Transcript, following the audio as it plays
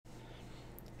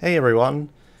Hey everyone,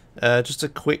 just a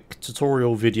quick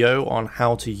tutorial video on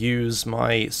how to use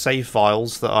my save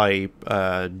files that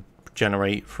I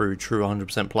generate through True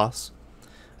 100% Plus.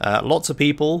 Lots of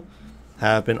people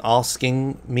have been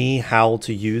asking me how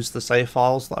to use the save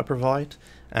files that I provide,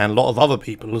 and a lot of other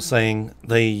people are saying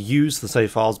they use the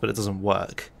save files but it doesn't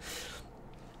work.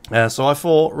 So I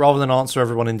thought rather than answer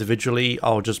everyone individually,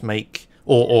 I'll just make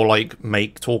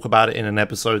talk about it in an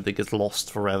episode that gets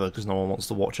lost forever because no one wants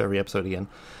to watch every episode again.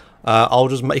 I'll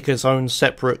just make its own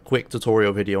separate quick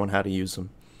tutorial video on how to use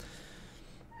them.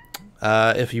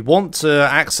 If you want to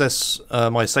access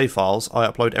my save files, I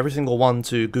upload every single one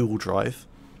to Google Drive,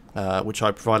 which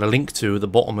I provide a link to at the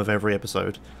bottom of every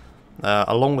episode,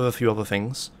 along with a few other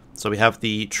things. So we have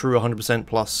the True 100%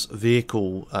 Plus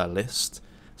vehicle list.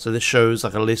 So this shows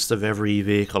like a list of every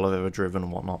vehicle I've ever driven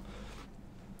and whatnot.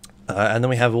 And then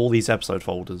we have all these episode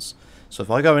folders. So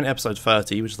if I go in episode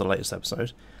 30, which is the latest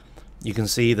episode, you can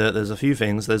see that there's a few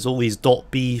things. There's all these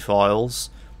 .b files,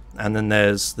 and then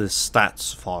there's this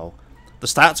stats file. The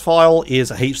stats file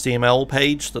is a HTML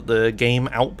page that the game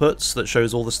outputs that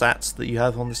shows all the stats that you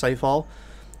have on the save file.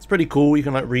 It's pretty cool. You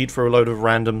can like read through a load of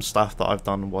random stuff that I've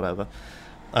done and whatever.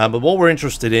 But what we're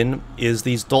interested in is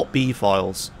these .b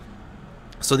files.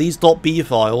 So these .b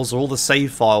files are all the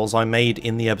save files I made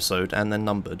in the episode and then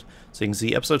numbered. So you can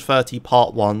see episode 30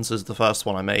 part 1 is the first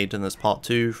one I made, and there's part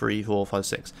 2, 3, 4, 5,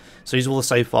 6. So these are all the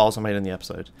save files I made in the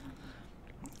episode.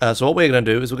 So what we're going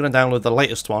to do is we're going to download the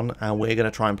latest one and we're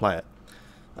going to try and play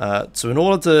it. So in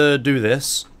order to do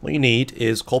this, what you need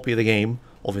is copy of the game,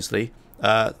 obviously.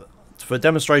 For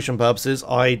demonstration purposes,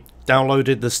 I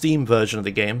downloaded the Steam version of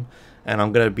the game, and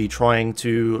I'm going to be trying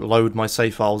to load my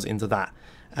save files into that.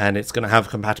 And it's going to have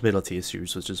compatibility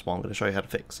issues, which is what I'm going to show you how to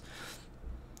fix.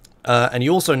 And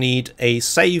you also need a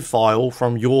save file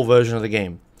from your version of the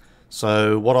game.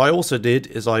 So what I also did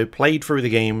is I played through the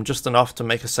game just enough to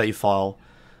make a save file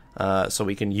so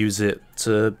we can use it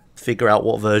to figure out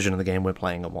what version of the game we're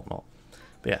playing and whatnot.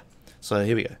 But yeah, so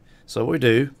here we go. So what we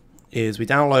do is we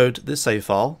download this save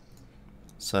file.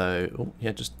 So, oh,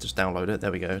 yeah, just download it.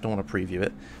 There we go. I don't want to preview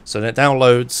it. So then it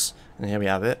downloads, and here we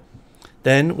have it.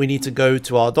 Then we need to go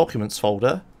to our documents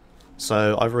folder.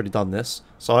 So I've already done this.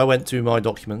 So I went to my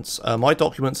documents. My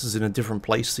documents is in a different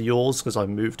place to yours because I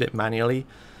moved it manually.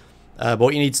 But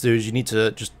what you need to do is you need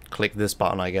to just click this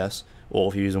button, I guess. Or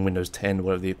if you're using Windows 10,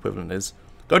 whatever the equivalent is.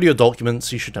 Go to your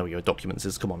documents. You should know what your documents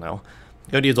is. Come on now.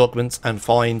 Go to your documents and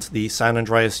find the San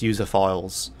Andreas user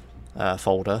files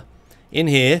folder. In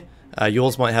here,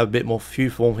 yours might have a bit more,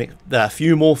 few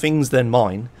more things than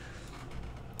mine.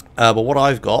 But what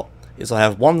I've got is I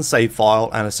have one save file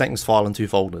and a settings file and 2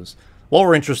 folders. What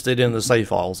we're interested in the save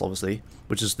files, obviously,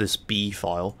 which is this B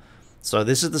file. So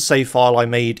this is the save file I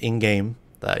made in-game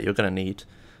that you're going to need.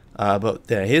 But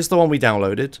there, here's the one we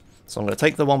downloaded. So I'm going to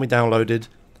take the one we downloaded,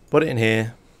 put it in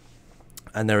here,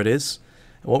 and there it is.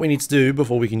 And what we need to do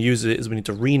before we can use it is we need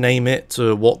to rename it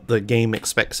to what the game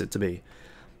expects it to be.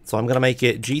 So I'm going to make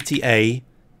it GTA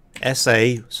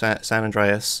SA, San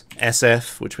Andreas,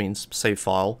 SF, which means save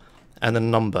file, and then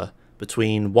number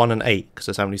between 1 and 8, because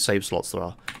that's how many save slots there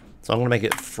are. So I'm going to make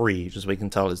it 3, just so we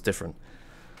can tell it's different.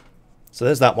 So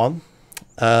there's that one.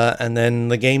 And then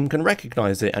the game can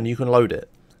recognize it, and you can load it.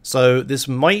 So this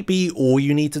might be all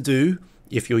you need to do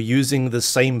if you're using the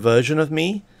same version of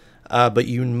me, but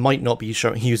you might not be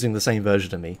using the same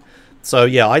version of me. So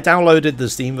yeah, I downloaded the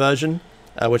Steam version,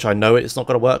 which I know it's not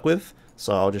going to work with,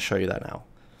 so I'll just show you that now.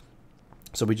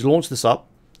 So we launch this up.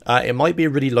 It might be a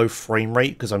really low frame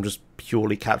rate because I'm just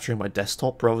purely capturing my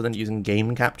desktop rather than using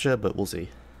game capture, but we'll see.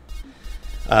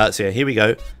 So yeah, here we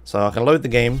go. So I can load the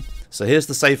game. So here's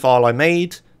the save file I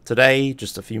made today,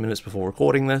 just a few minutes before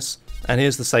recording this. And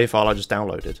here's the save file I just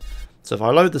downloaded. So if I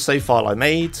load the save file I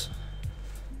made,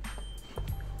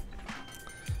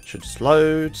 should just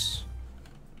load.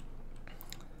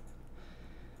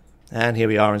 And here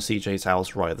we are in CJ's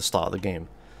house right at the start of the game.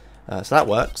 So that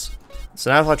works. So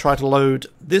now if I try to load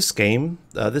this game,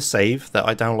 this save that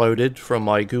I downloaded from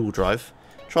my Google Drive,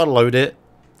 try to load it,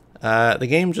 the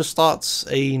game just starts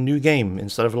a new game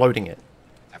instead of loading it.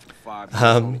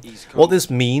 What this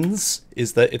means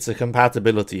is that it's a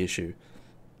compatibility issue.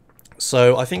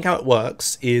 So I think how it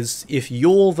works is if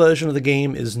your version of the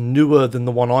game is newer than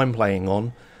the one I'm playing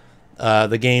on,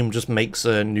 the game just makes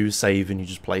a new save and you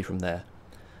just play from there.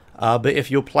 But if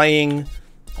you're playing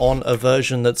on a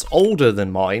version that's older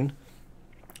than mine,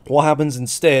 what happens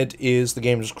instead is the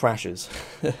game just crashes.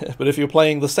 But if you're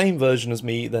playing the same version as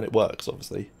me, then it works,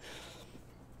 obviously.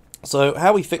 So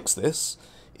how we fix this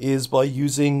is by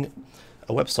using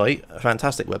a website, a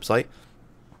fantastic website,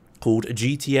 called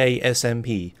GTA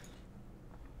SMP.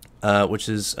 which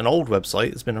is an old website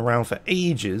that's been around for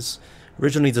ages,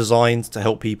 originally designed to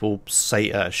help people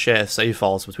share save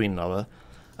files between another,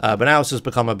 but now it's just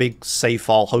become a big save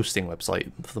file hosting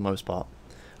website for the most part.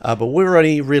 But we're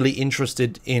only really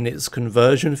interested in its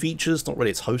conversion features, not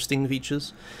really its hosting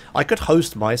features. I could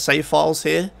host my save files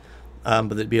here,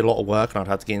 but it'd be a lot of work, and I'd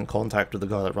have to get in contact with the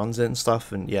guy that runs it and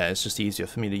stuff, and yeah, it's just easier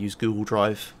for me to use Google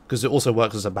Drive, because it also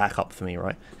works as a backup for me,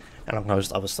 right? And I can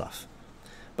host other stuff.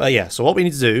 But yeah, so what we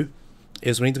need to do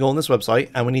is we need to go on this website,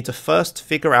 and we need to first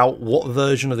figure out what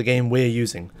version of the game we're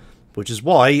using, which is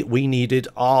why we needed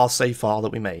our save file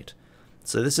that we made.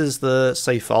 So this is the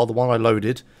save file, the one I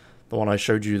loaded, the one I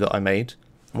showed you that I made.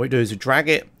 And what we do is we drag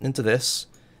it into this,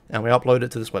 and we upload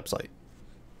it to this website.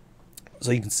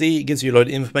 So you can see it gives you a load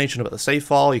of information about the save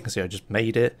file. You can see I just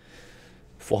made it.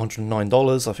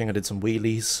 $409. I think I did some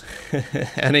wheelies.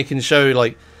 And it can show,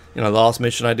 like, you know, the last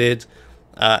mission I did.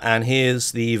 And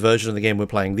here's the version of the game we're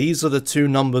playing. These are the two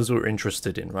numbers we're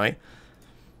interested in, right?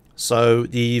 So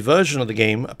the version of the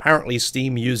game, apparently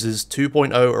Steam uses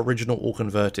 2.0 original or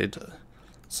converted.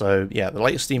 So yeah, the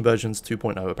latest Steam version is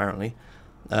 2.0 apparently.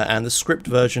 And the script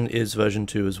version is version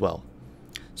 2 as well.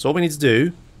 So what we need to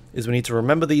do is we need to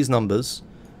remember these numbers,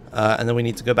 and then we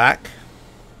need to go back,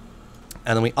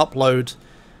 and then we upload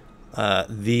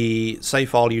the save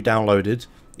file you downloaded,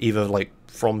 either like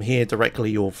from here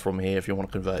directly or from here if you want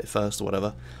to convert it first or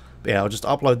whatever. But yeah, I'll just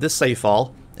upload this save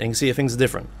file, and you can see if things are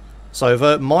different.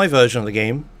 So my version of the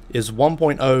game is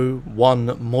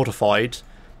 1.01 modified,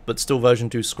 but still version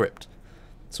 2 script.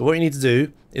 So what you need to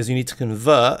do is you need to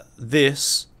convert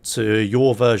this to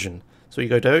your version. So you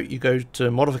go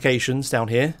to modifications down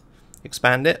here,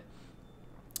 expand it,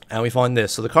 and we find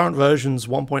this. So the current version's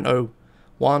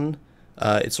 1.01.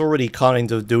 It's already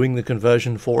kind of doing the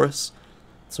conversion for us.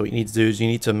 So what you need to do is you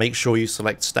need to make sure you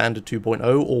select standard 2.0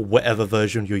 or whatever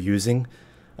version you're using.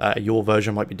 Your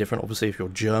version might be different. Obviously, if you're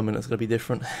German, it's going to be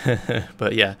different.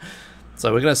 But yeah,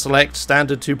 so we're going to select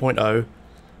standard 2.0.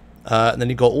 And then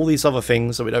you've got all these other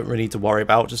things that we don't really need to worry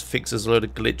about. Just fixes a load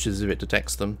of glitches if it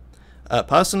detects them.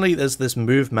 Personally, there's this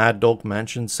Move Mad Dog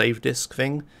Mansion save disk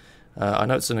thing. I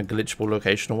know it's in a glitchable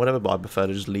location or whatever, but I prefer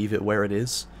to just leave it where it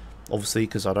is. Obviously,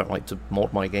 because I don't like to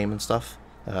mod my game and stuff.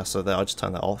 So there, I just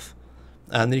turn that off.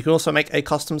 And then you can also make a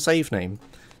custom save name.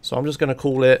 So I'm just going to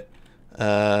call it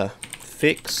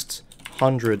fixed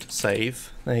 100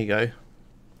 save. There you go.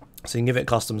 So you can give it a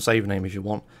custom save name if you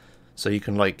want. So you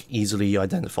can like easily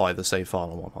identify the save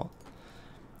file and whatnot.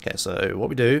 Okay, so what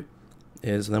we do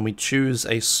is then we choose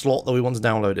a slot that we want to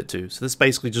download it to. So this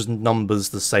basically just numbers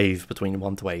the save between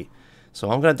 1 to 8. So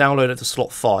I'm going to download it to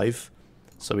slot 5.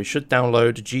 So we should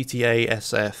download GTA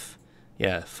SF,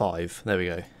 yeah, 5. There we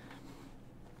go.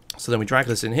 So then we drag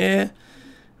this in here.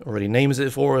 Already names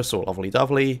it for us, all lovely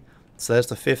dovely. So there's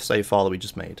the 5th save file that we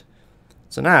just made.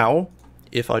 So now,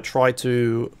 if I try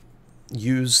to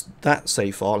use that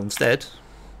save file instead,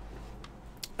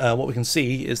 what we can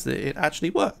see is that it actually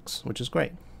works, which is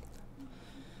great.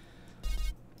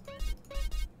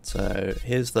 So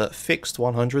here's the fixed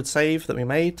 100 save that we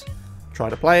made. Try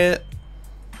to play it.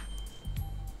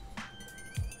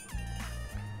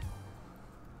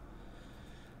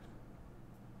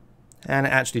 And it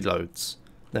actually loads.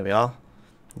 There we are.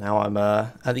 Now I'm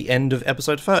at the end of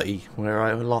episode 30, where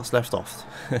I last left off.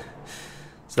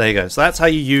 So there you go. So that's how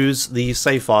you use the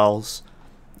save files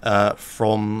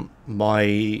from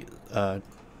my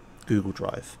Google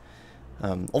Drive.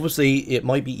 Obviously, it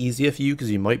might be easier for you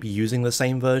because you might be using the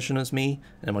same version as me,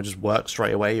 and it might just work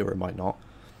straight away, or it might not.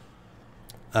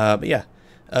 But yeah,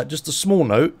 just a small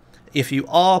note. If you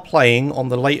are playing on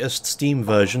the latest Steam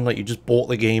version, like you just bought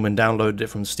the game and downloaded it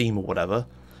from Steam or whatever,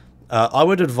 I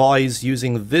would advise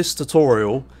using this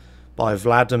tutorial by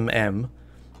Vladimir M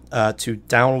to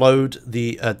download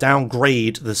the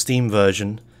downgrade the Steam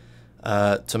version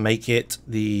to make it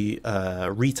the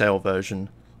retail version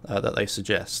that they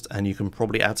suggest, and you can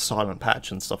probably add silent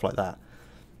patch and stuff like that.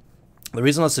 The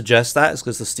reason I suggest that is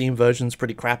because the Steam version is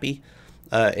pretty crappy.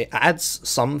 It adds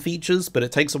some features, but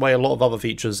it takes away a lot of other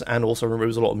features and also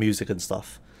removes a lot of music and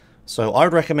stuff. So I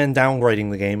would recommend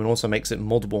downgrading the game, and also makes it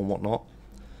moddable and whatnot.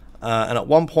 And at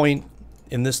one point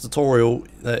in this tutorial,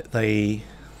 they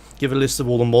give a list of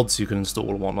all the mods you can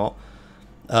install and whatnot.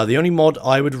 The only mod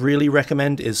I would really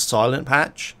recommend is Silent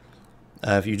Patch.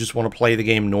 If you just want to play the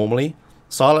game normally.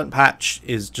 Silent Patch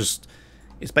is just...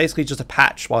 It's basically just a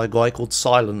patch by a guy called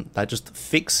Silent that just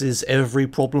fixes every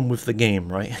problem with the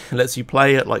game, right? It lets you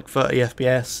play at like 30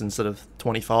 FPS instead of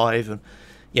 25. And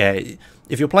yeah,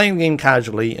 if you're playing the game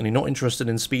casually and you're not interested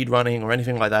in speedrunning or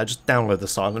anything like that, just download the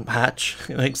Silent Patch.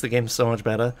 It makes the game so much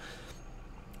better.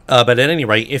 But at any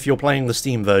rate, if you're playing the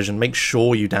Steam version, make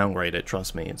sure you downgrade it.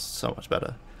 Trust me, it's so much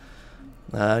better.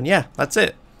 And yeah, that's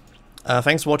it.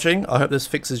 Thanks for watching. I hope this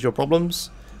fixes your problems.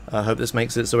 I hope this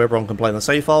makes it so everyone can play the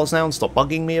save files now and stop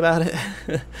bugging me about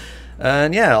it.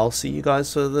 And yeah, I'll see you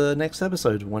guys for the next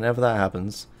episode, whenever that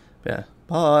happens. Yeah,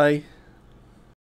 bye.